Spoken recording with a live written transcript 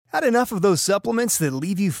Had enough of those supplements that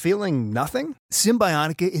leave you feeling nothing?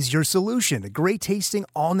 Symbiotica is your solution to great-tasting,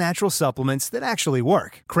 all-natural supplements that actually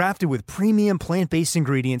work. Crafted with premium plant-based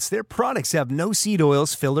ingredients, their products have no seed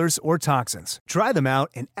oils, fillers, or toxins. Try them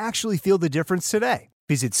out and actually feel the difference today.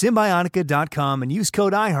 Visit Symbiotica.com and use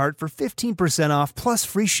code IHEART for 15% off plus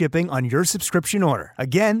free shipping on your subscription order.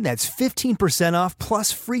 Again, that's 15% off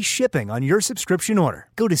plus free shipping on your subscription order.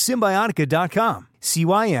 Go to Symbiotica.com,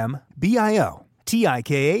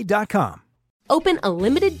 CYMBIOTIKA.com. Open a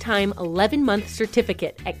limited-time 11-month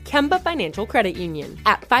certificate at Kemba Financial Credit Union.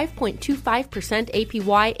 At 5.25%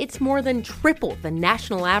 APY, it's more than triple the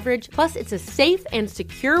national average, plus it's a safe and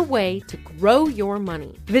secure way to grow your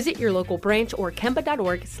money. Visit your local branch or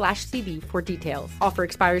kemba.org/CD for details. Offer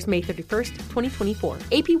expires May 31st, 2024.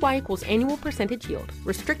 APY equals annual percentage yield.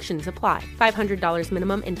 Restrictions apply. $500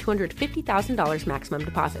 minimum and $250,000 maximum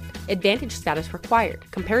deposit. Advantage status required.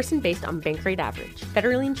 Comparison based on bank rate average.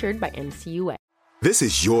 Federally insured by NCUA. This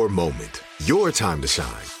is your moment, your time to shine,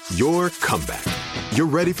 your comeback. You're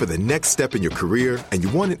ready for the next step in your career, and you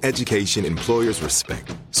want an education employers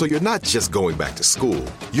respect. So you're not just going back to school,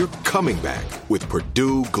 you're coming back with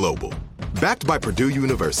Purdue Global. Backed by Purdue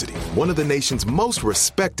University, one of the nation's most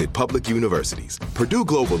respected public universities, Purdue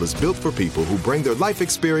Global is built for people who bring their life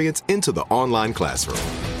experience into the online classroom.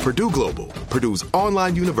 Purdue Global, Purdue's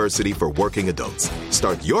online university for working adults.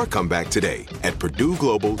 Start your comeback today at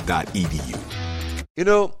purdueglobal.edu. You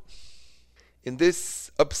know, in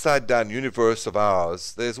this upside-down universe of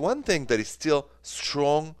ours, there's one thing that is still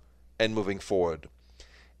strong and moving forward.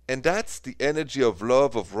 And that's the energy of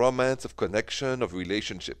love, of romance, of connection, of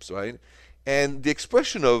relationships, right? And the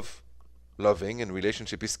expression of loving and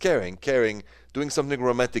relationship is caring, doing something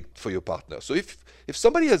romantic for your partner. So if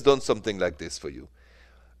somebody has done something like this for you,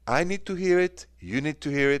 I need to hear it, you need to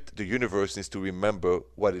hear it, the universe needs to remember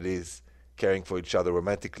what it is, caring for each other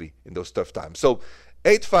romantically in those tough times. So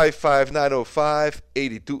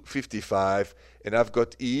 855-905-8255, and I've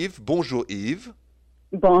got Yves. Bonjour, Yves.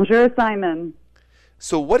 Bonjour, Simon.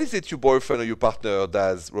 So what is it your boyfriend or your partner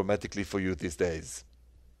does romantically for you these days?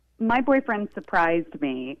 My boyfriend surprised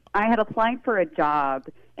me. I had applied for a job,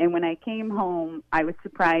 and when I came home, I was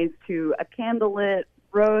surprised to a candlelit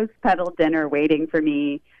rose petal dinner waiting for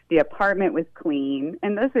me. The apartment was clean,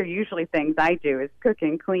 and those are usually things I do, is cook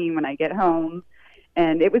and clean when I get home.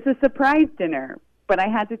 And it was a surprise dinner, but I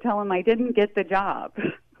had to tell him I didn't get the job.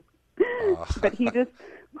 But he just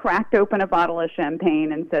cracked open a bottle of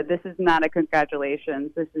champagne and said, "This is not a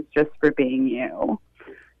congratulations, this is just for being you."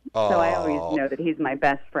 So I always know that he's my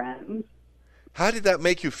best friend. How did that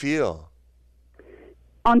make you feel?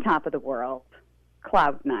 On top of the world.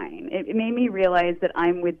 Cloud nine. It made me realize that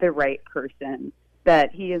I'm with the right person,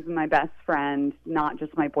 that he is my best friend, not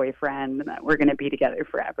just my boyfriend, and that we're going to be together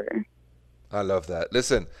forever. I love that.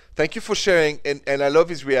 Listen, thank you for sharing, and I love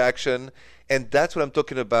his reaction, and that's what I'm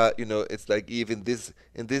talking about. You know, it's like even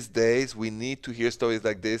in these days, we need to hear stories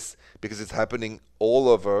like this because it's happening all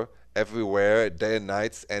over, everywhere, day and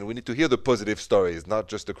nights, and we need to hear the positive stories, not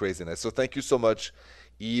just the craziness. So thank you so much,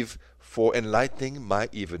 Yves, for enlightening my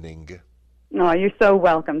evening. Oh, you're so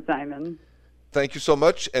welcome, Simon. Thank you so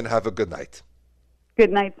much, and have a good night.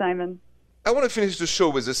 Good night, Simon. I want to finish the show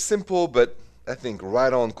with a simple but I think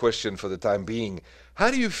right-on question for the time being.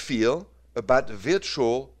 How do you feel about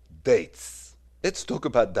virtual dates? Let's talk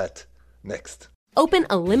about that next. Open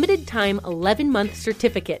a limited-time 11-month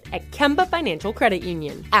certificate at Kemba Financial Credit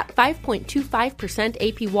Union. At 5.25%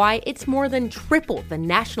 APY, it's more than triple the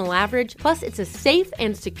national average, plus it's a safe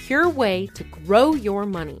and secure way to grow your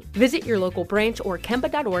money. Visit your local branch or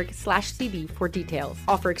kemba.org/CD for details.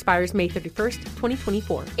 Offer expires May 31st,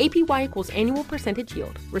 2024. APY equals annual percentage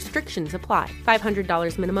yield. Restrictions apply.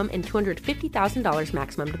 $500 minimum and $250,000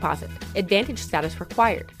 maximum deposit. Advantage status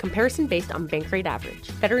required. Comparison based on bank rate average.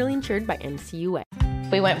 Federally insured by NCUA.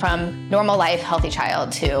 We went from normal life, healthy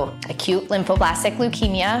child to acute lymphoblastic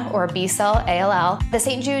leukemia, or B-cell ALL. The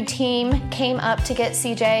St. Jude team came up to get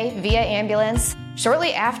CJ via ambulance.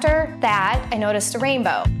 Shortly after that, I noticed a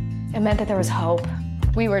rainbow. It meant that there was hope.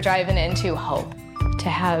 We were driving into hope. To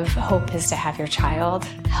have hope is to have your child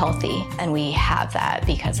healthy, and we have that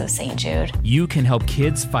because of St. Jude. You can help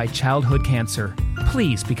kids fight childhood cancer.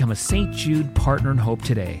 Please become a St. Jude Partner in Hope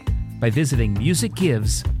today by visiting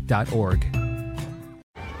musicgives.org.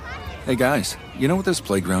 Hey guys, you know what this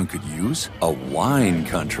playground could use? A wine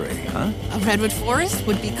country, huh? A redwood forest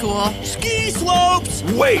would be cool. Ski slopes!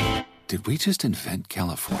 Wait! Did we just invent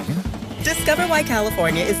California? Discover why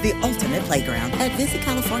California is the ultimate playground at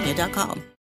visitcalifornia.com.